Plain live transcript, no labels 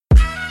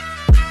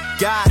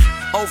God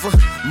over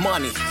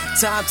money,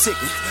 time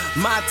ticking,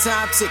 my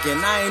time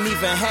ticking. I ain't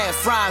even had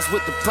fries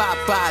with the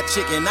Popeye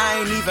chicken.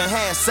 I ain't even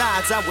had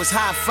sides. I was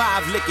high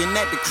five licking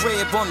at the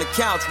crib on the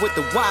couch with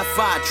the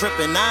Wi-Fi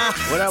tripping.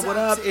 What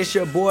up? It's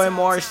your boy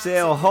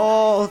Marcel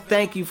Hall.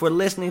 Thank you for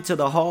listening to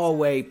the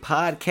Hallway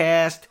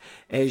Podcast.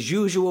 As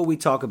usual, we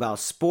talk about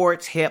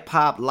sports,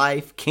 hip-hop,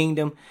 life,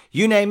 kingdom,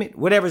 you name it.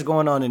 Whatever's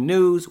going on in the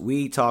news,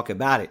 we talk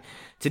about it.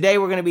 Today,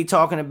 we're going to be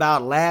talking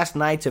about last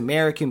night's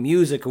American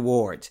Music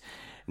Awards.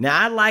 Now,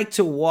 I like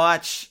to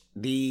watch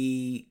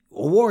the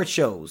award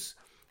shows,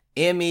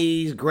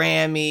 Emmys,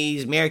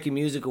 Grammys, American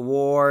Music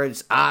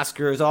Awards,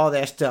 Oscars, all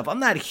that stuff. I'm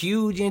not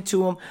huge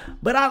into them,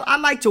 but I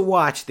like to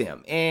watch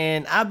them.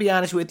 And I'll be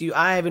honest with you,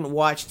 I haven't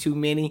watched too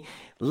many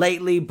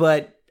lately,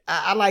 but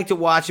I like to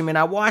watch them. And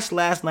I watched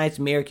last night's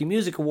American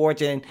Music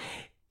Awards, and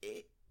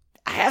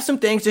I have some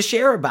things to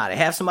share about it. I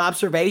have some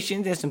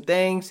observations and some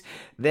things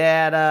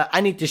that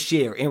I need to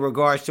share in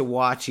regards to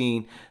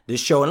watching the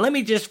show. And let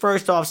me just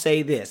first off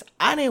say this.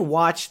 I didn't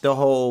watch the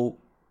whole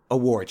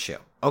award show.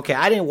 Okay,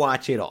 I didn't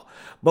watch it all.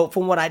 But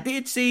from what I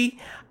did see,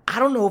 I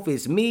don't know if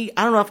it's me.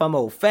 I don't know if I'm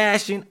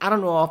old-fashioned. I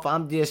don't know if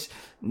I'm just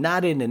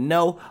not in the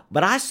know.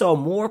 But I saw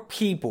more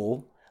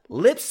people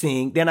lip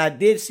sync than I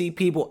did see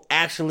people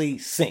actually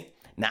sing.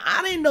 Now,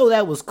 I didn't know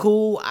that was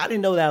cool. I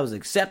didn't know that was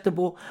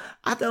acceptable.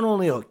 I thought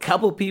only a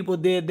couple people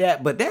did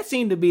that, but that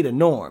seemed to be the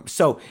norm.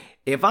 So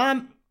if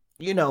I'm,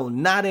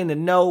 not in the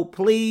know,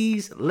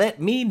 please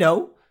let me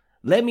know.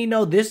 Let me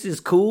know this is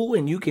cool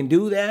and you can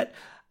do that.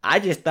 I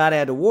just thought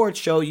at the award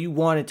show you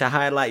wanted to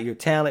highlight your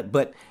talent,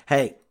 but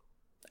hey,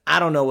 I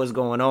don't know what's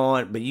going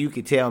on, but you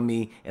can tell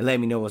me and let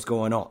me know what's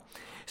going on.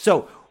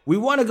 So we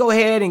want to go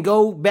ahead and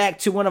go back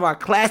to one of our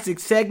classic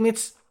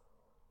segments.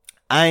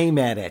 I ain't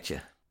mad at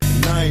you.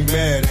 I ain't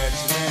mad at you.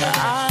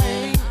 I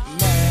ain't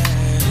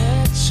mad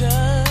at you.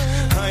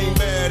 I ain't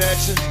mad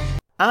at you.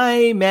 I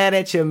ain't mad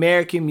at your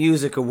American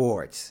Music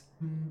Awards.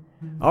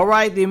 All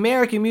right, the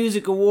American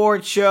Music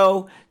Awards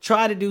show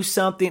try to do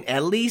something,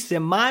 at least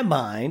in my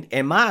mind,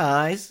 in my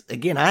eyes.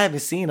 Again, I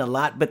haven't seen a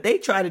lot, but they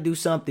try to do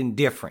something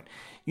different.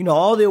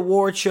 All the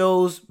award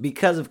shows,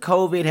 because of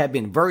COVID, have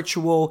been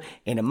virtual,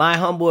 and in my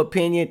humble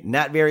opinion,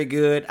 not very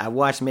good. I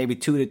watched maybe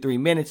 2 to 3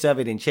 minutes of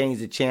it and changed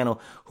the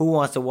channel. Who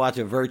wants to watch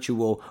a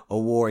virtual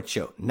award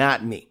show?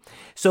 Not me.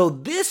 So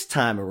this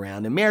time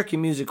around, the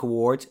American Music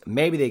Awards,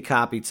 maybe they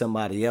copied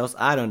somebody else,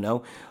 I don't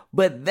know,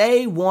 but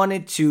they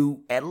wanted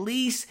to at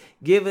least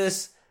give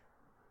us,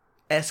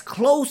 as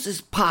close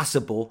as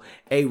possible,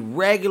 a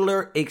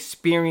regular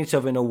experience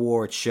of an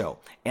award show.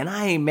 And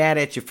I ain't mad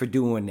at you for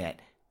doing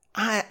that.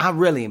 I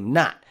really am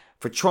not,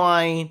 for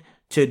trying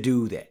to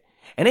do that.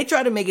 And they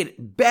try to make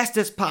it best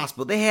as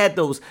possible. They had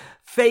those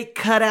fake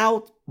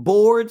cutout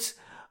boards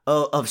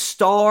of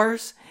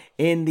stars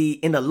in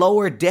the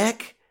lower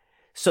deck.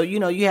 So,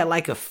 you had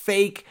like a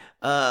fake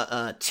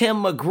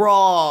Tim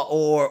McGraw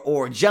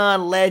or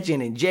John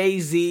Legend and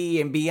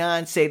Jay-Z and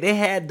Beyonce. They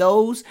had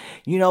those,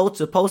 it's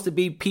supposed to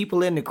be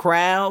people in the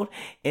crowd.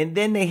 And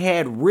then they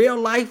had real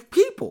life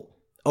people,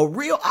 a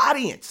real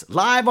audience,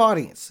 live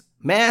audience,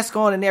 mask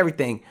on and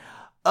everything,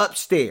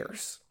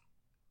 upstairs.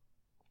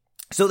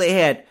 So they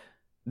had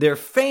their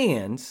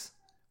fans,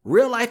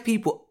 real life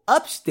people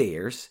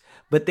upstairs,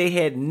 but they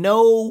had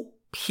no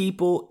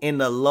people in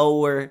the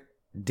lower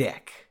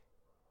deck.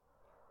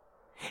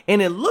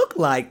 And it looked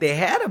like they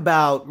had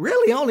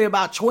only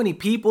about 20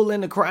 people in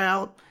the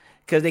crowd,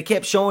 because they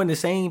kept showing the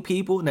same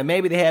people. Now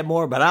maybe they had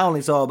more, but I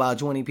only saw about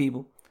 20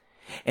 people.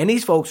 And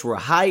these folks were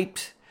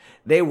hyped.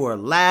 They were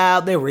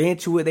loud. They were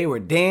into it. They were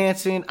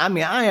dancing. I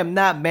mean, I am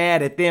not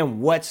mad at them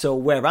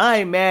whatsoever. I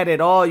ain't mad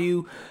at all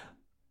you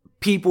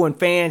people and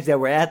fans that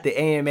were at the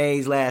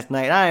AMAs last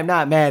night. I am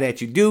not mad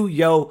at you. Do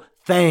your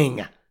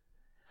thing.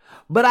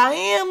 But I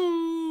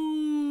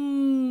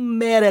am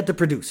mad at the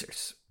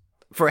producers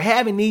for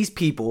having these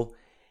people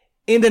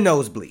in the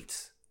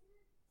nosebleeds.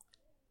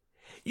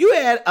 You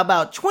had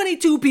about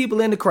 22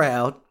 people in the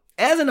crowd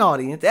as an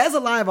audience, as a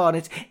live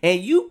audience,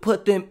 and you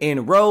put them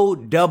in row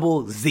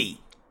double Z.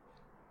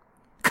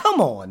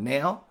 Come on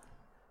now.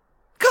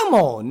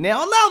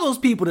 Allow those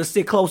people to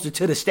sit closer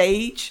to the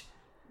stage.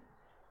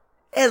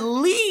 At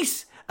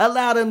least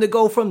allow them to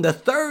go from the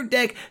third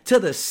deck to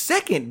the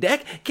second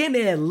deck. Can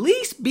they at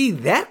least be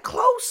that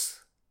close?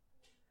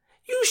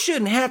 You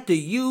shouldn't have to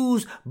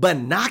use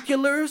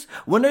binoculars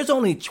when there's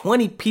only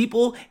 20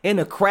 people in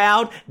a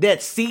crowd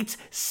that seats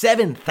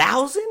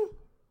 7,000.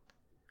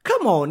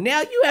 Come on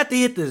now, you have to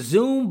hit the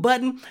zoom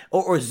button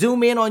or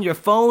zoom in on your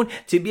phone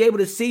to be able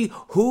to see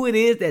who it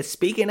is that's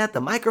speaking at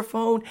the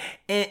microphone,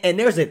 and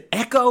there's an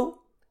echo.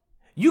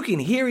 You can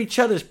hear each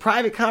other's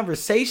private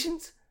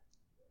conversations.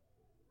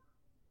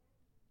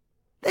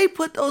 They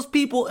put those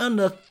people on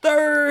the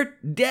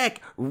third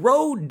deck,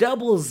 row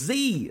double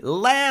Z,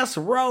 last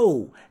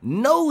row,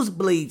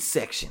 nosebleed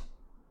section.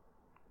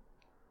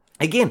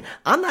 Again,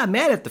 I'm not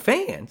mad at the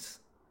fans,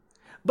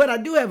 but I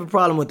do have a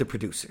problem with the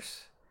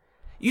producers.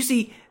 You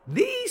see,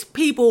 these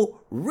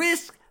people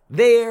risk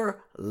their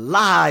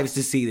lives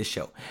to see the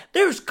show.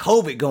 There's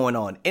COVID going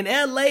on. In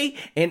LA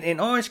and in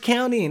Orange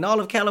County and all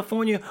of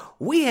California,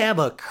 we have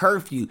a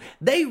curfew.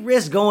 They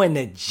risk going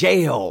to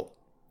jail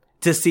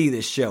to see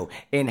the show.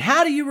 And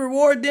how do you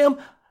reward them?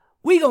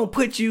 We gonna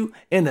put you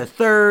in the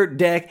third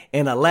deck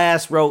in the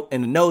last row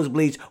in the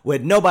nosebleeds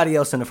with nobody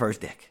else in the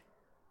first deck.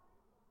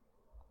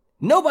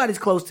 Nobody's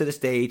close to the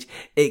stage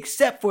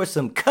except for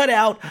some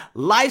cutout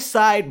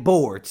life-size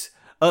boards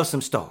of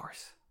some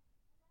stars.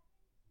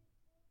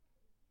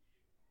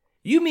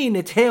 You mean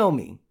to tell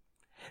me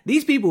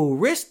these people who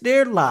risk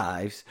their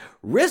lives,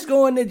 risk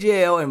going to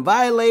jail and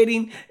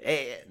violating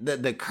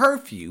the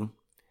curfew,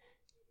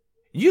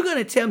 you're going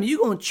to tell me you're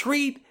going to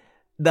treat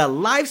the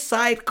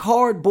life-size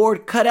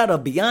cardboard cutout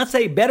of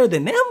Beyonce better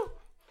than them?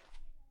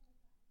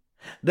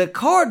 The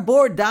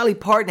cardboard Dolly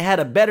Parton had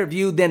a better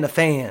view than the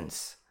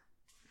fans.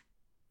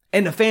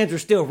 And the fans are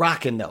still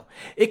rocking though.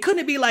 It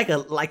couldn't be like the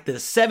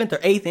 7th or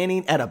 8th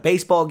inning at a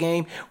baseball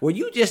game where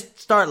you just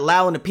start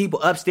allowing the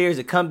people upstairs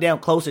to come down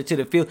closer to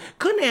the field.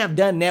 Couldn't they have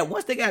done that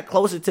once they got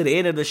closer to the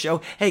end of the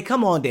show? Hey,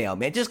 come on down,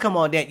 man. Just come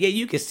on down. Yeah,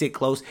 you can sit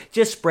close.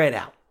 Just spread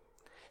out.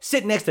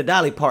 Sit next to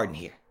Dolly Parton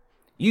here.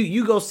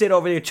 You go sit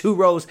over there 2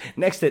 rows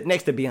next to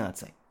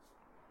Beyonce.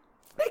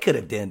 They could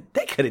have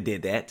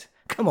did that.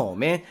 Come on,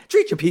 man.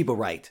 Treat your people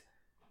right.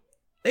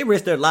 They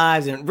risk their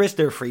lives and risk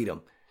their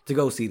freedom to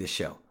go see the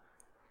show.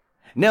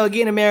 Now,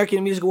 again,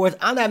 American Music Awards,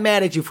 I'm not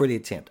mad at you for the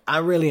attempt. I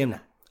really am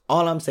not.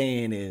 All I'm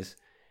saying is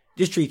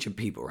just treat your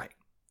people right.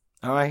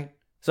 All right?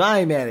 So I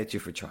ain't mad at you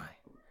for trying.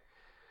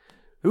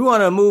 We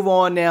want to move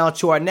on now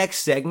to our next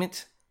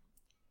segment,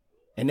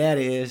 and that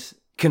is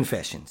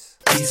confessions.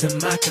 These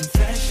are my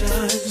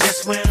confessions.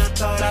 Just when I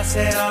thought I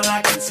said all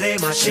I can say,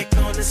 my chick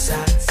on the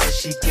side says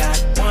she got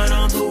one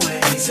on the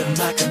way. These are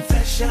my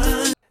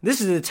confessions. This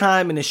is a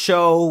time in the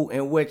show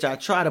in which I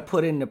try to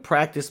put into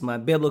practice my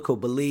biblical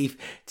belief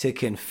to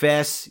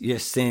confess your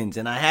sins.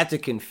 And I have to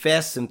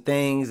confess some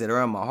things that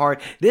are on my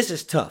heart. This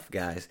is tough,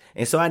 guys.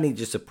 And so I need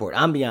your support.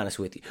 I'm be honest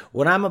with you.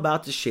 What I'm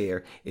about to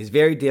share is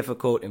very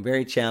difficult and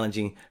very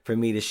challenging for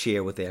me to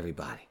share with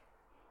everybody.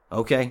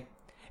 Okay?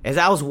 As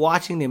I was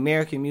watching the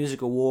American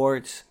Music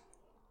Awards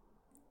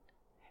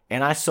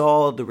and I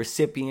saw the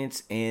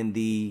recipients and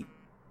the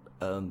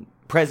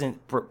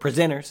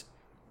presenters,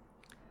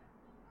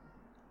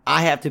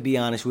 I have to be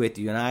honest with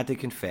you, and I have to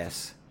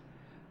confess,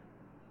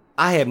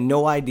 I have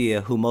no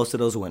idea who most of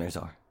those winners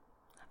are.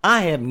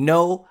 I have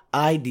no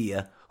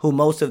idea who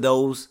most of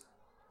those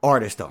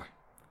artists are.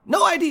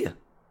 No idea.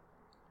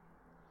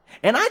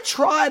 And I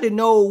try to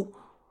know,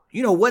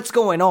 what's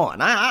going on.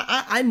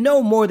 I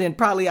know more than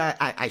probably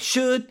I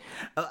should,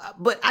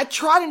 but I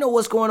try to know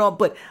what's going on,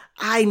 but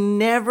I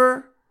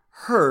never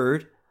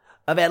heard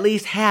of at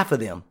least half of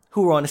them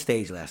who were on the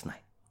stage last night.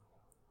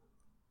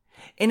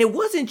 And it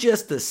wasn't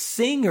just the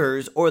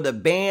singers or the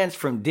bands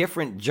from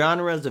different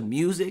genres of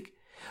music,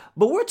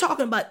 but we're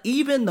talking about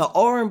even the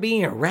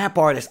R&B and rap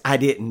artists I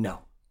didn't know.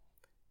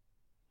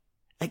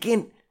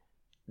 Again,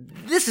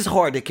 this is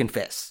hard to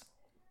confess.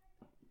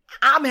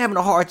 I'm having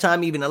a hard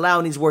time even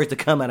allowing these words to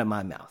come out of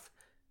my mouth.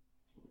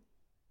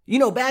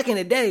 Back in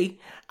the day,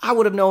 I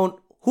would have known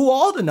who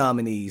all the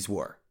nominees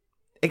were,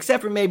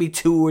 except for maybe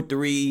 2 or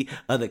 3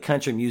 of the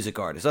country music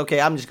artists. Okay,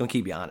 I'm just going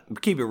to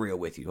keep it real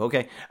with you,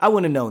 okay? I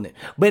wouldn't have known that.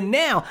 But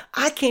now,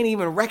 I can't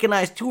even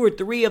recognize 2 or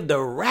 3 of the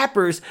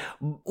rappers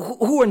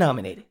who are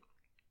nominated.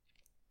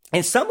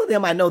 And some of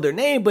them, I know their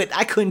name, but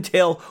I couldn't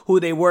tell who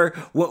they were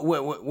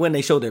when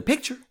they showed their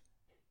picture.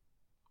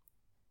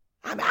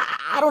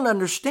 I don't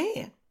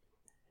understand.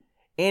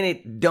 And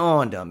it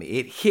dawned on me.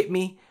 It hit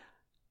me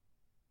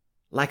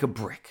like a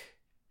brick.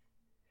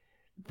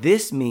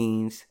 This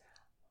means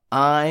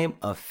I'm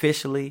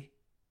officially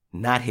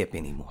not hip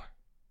anymore.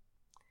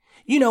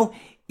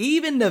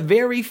 Even the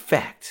very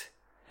fact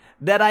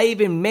that I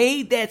even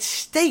made that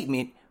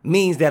statement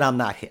means that I'm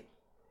not hip.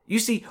 You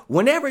see,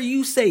 whenever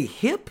you say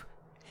hip,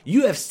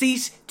 you have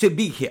ceased to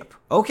be hip,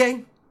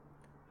 okay?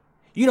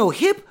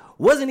 Hip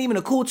wasn't even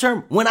a cool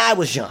term when I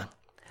was young.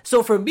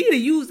 So for me to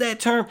use that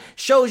term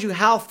shows you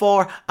how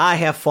far I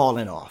have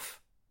fallen off.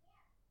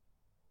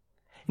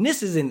 And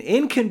this is an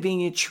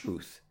inconvenient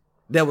truth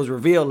that was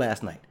revealed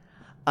last night.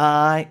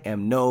 I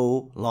am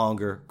no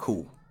longer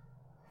cool.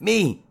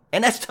 Me.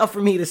 And that's tough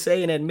for me to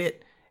say and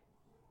admit.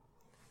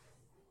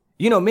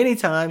 Many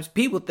times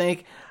people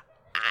think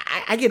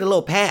I get a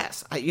little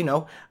pass. I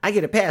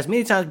get a pass.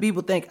 Many times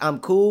people think I'm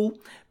cool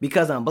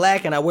because I'm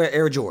black and I wear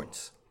Air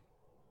Jordans.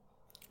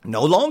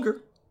 No longer.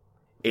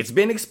 It's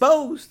been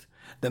exposed.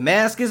 The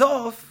mask is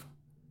off.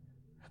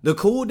 The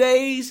cool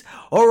days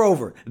are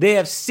over. They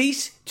have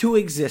ceased to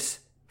exist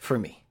for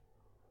me.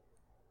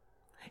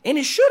 And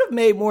it should have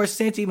made more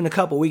sense even a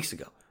couple weeks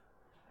ago.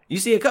 You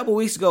see, a couple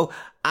weeks ago,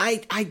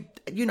 I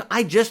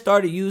just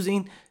started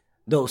using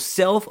those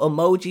self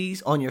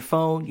emojis on your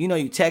phone. You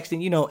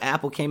texting,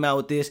 Apple came out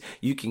with this.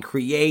 You can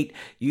create,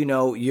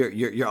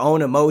 your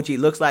own emoji. It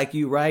looks like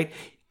you, right?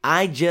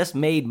 I just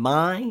made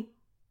mine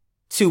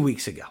 2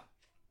 weeks ago.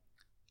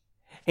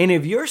 And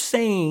if you're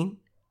saying,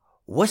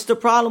 what's the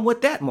problem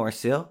with that,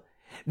 Marcel?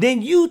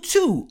 then you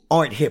too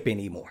aren't hip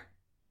anymore.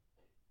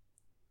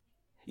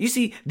 You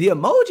see, the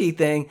emoji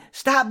thing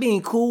stopped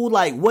being cool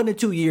like 1 to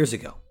 2 years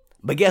ago.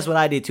 But guess what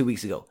I did 2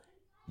 weeks ago?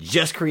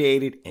 Just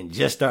created and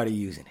just started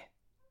using it.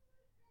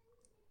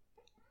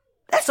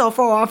 That's how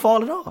far I've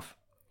fallen off.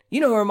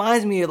 You know, it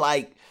reminds me of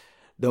like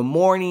the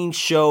morning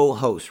show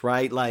host,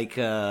 right? Like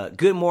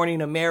Good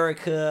Morning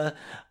America,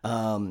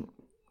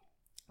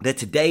 the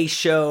Today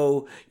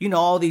Show, you know,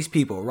 all these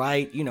people,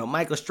 right? You know,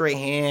 Michael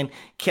Strahan,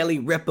 Kelly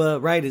Ripa,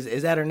 right?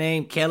 Is that her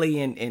name?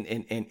 Kelly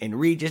and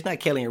Regis. Not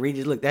Kelly and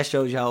Regis. Look, that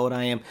shows you how old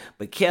I am.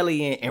 But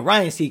Kelly and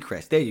Ryan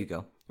Seacrest. There you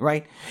go.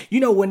 Right?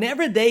 You know,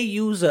 whenever they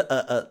use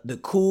the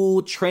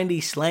cool,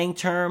 trendy slang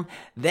term,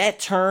 that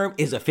term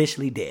is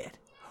officially dead.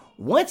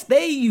 Once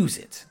they use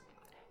it,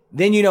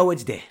 then you know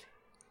it's dead.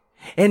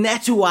 And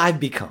that's who I've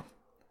become.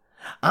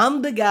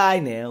 I'm the guy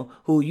now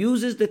who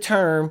uses the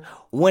term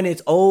when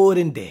it's old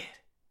and dead.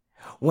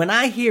 When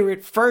I hear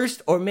it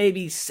first or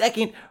maybe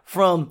second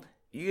from,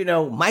 you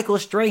know, Michael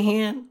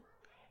Strahan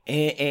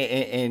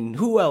and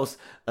who else,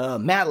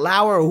 Matt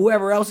Lauer or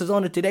whoever else is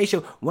on the Today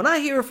Show, when I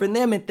hear it from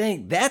them and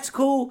think that's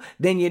cool,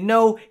 then you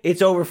know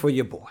it's over for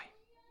your boy.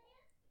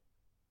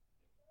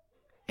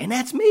 And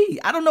that's me.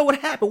 I don't know what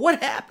happened.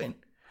 What happened?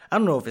 I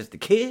don't know if it's the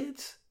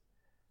kids.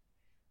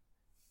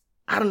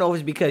 I don't know if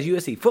it's because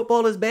USC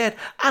football is bad.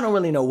 I don't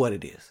really know what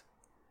it is.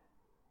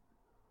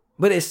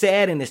 But it's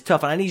sad and it's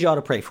tough, and I need y'all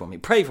to pray for me.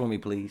 Pray for me,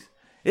 please.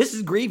 This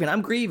is grieving.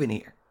 I'm grieving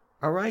here.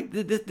 All right?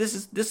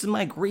 This is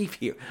my grief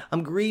here.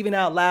 I'm grieving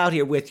out loud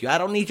here with you. I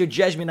don't need your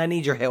judgment. I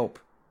need your help.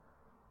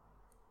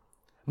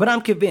 But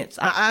I'm convinced.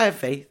 I have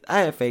faith.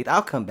 I have faith.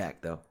 I'll come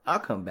back, though. I'll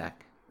come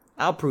back.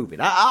 I'll prove it.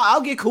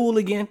 I'll get cool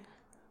again.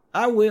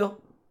 I will.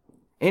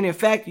 And in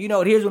fact, you know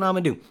what? Here's what I'm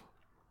going to do.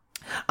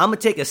 I'm going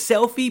to take a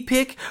selfie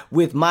pic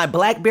with my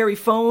BlackBerry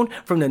phone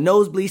from the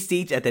nosebleed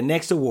seats at the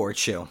next award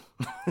show.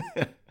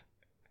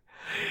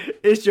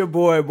 It's your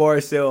boy,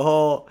 Marcel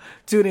Hall.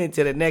 Tune in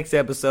to the next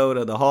episode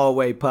of the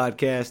Hallway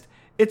Podcast.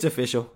 It's official.